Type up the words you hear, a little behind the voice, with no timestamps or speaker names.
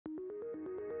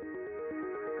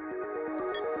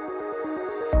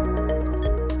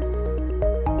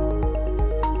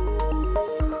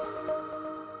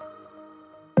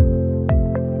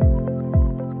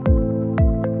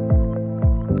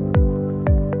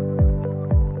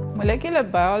Molecular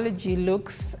biology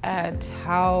looks at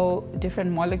how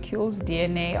different molecules,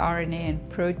 DNA, RNA, and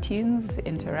proteins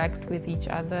interact with each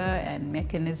other and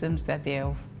mechanisms that they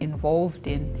are involved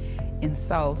in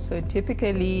cells. So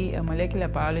typically, a molecular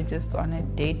biologist on a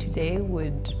day-to-day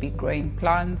would be growing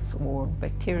plants or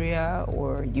bacteria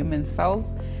or human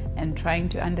cells and trying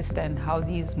to understand how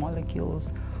these molecules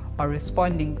are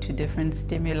responding to different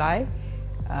stimuli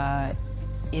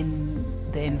in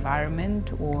the environment,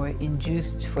 or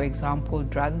induced, for example,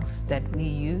 drugs that we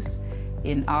use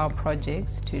in our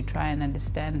projects to try and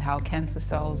understand how cancer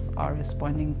cells are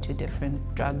responding to different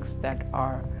drugs that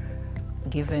are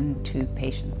given to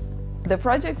patients. The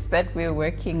projects that we're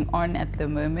working on at the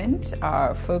moment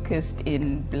are focused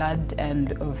in blood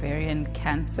and ovarian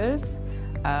cancers,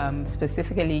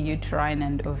 specifically uterine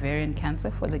and ovarian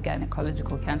cancer for the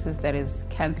gynecological cancers, that is,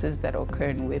 cancers that occur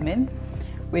in women.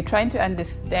 We're trying to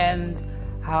understand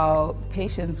how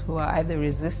patients who are either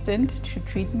resistant to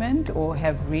treatment or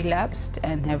have relapsed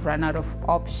and have run out of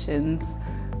options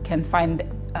can find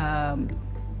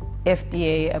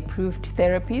FDA-approved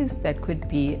therapies that could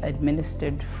be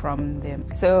administered from them.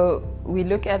 So we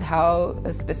look at how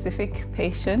a specific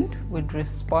patient would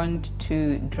respond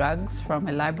to drugs from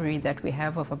a library that we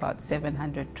have of about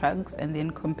 700 drugs, and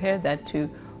then compare that to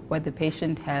what the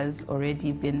patient has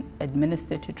already been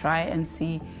administered to try and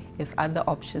see if other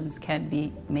options can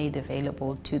be made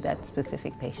available to that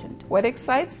specific patient. What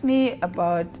excites me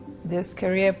about this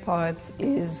career path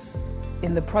is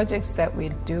in the projects that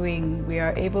we're doing, we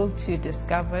are able to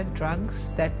discover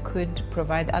drugs that could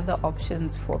provide other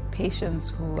options for patients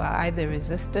who are either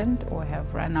resistant or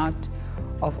have run out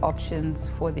of options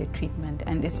for their treatment.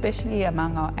 And especially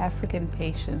among our African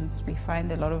patients, we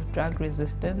find a lot of drug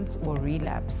resistance or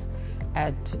relapse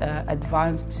at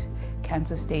advanced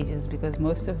cancer stages, because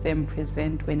most of them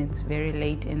present when it's very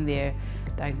late in their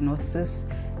diagnosis.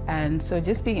 And so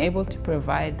just being able to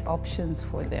provide options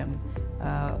for them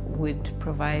would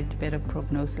provide better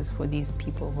prognosis for these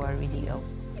people who are really ill.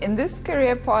 In this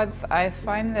career path, I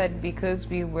find that because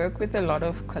we work with a lot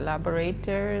of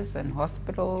collaborators and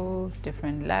hospitals,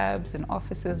 different labs and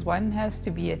offices, one has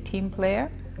to be a team player,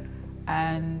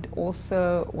 and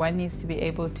also one needs to be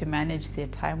able to manage their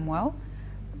time well.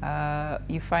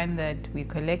 You find that we're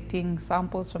collecting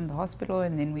samples from the hospital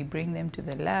and then we bring them to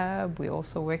the lab. We're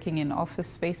also working in office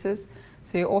spaces,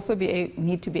 so you also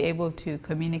need to be able to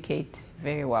communicate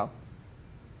very well.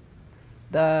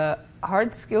 The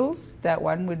hard skills that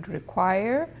one would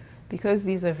require, because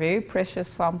these are very precious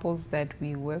samples that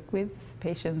we work with,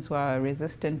 patients who are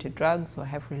resistant to drugs or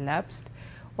have relapsed,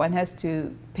 one has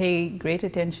to pay great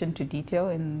attention to detail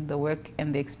in the work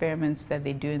and the experiments that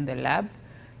they do in the lab.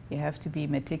 You have to be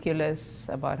meticulous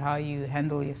about how you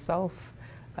handle yourself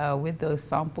with those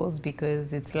samples,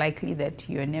 because it's likely that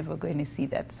you're never going to see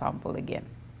that sample again.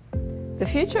 The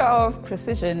future of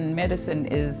precision medicine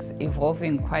is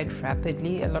evolving quite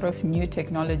rapidly. A lot of new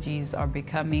technologies are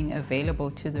becoming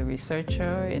available to the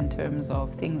researcher in terms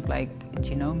of things like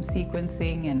genome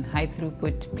sequencing and high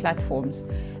throughput platforms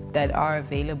that are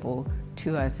available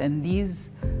to us. And these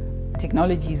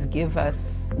technologies give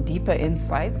us deeper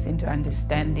insights into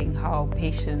understanding how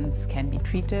patients can be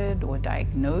treated or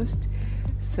diagnosed.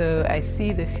 So I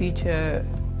see the future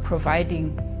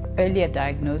providing earlier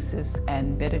diagnosis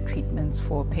and better treatments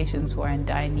for patients who are in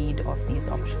dire need of these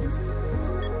options.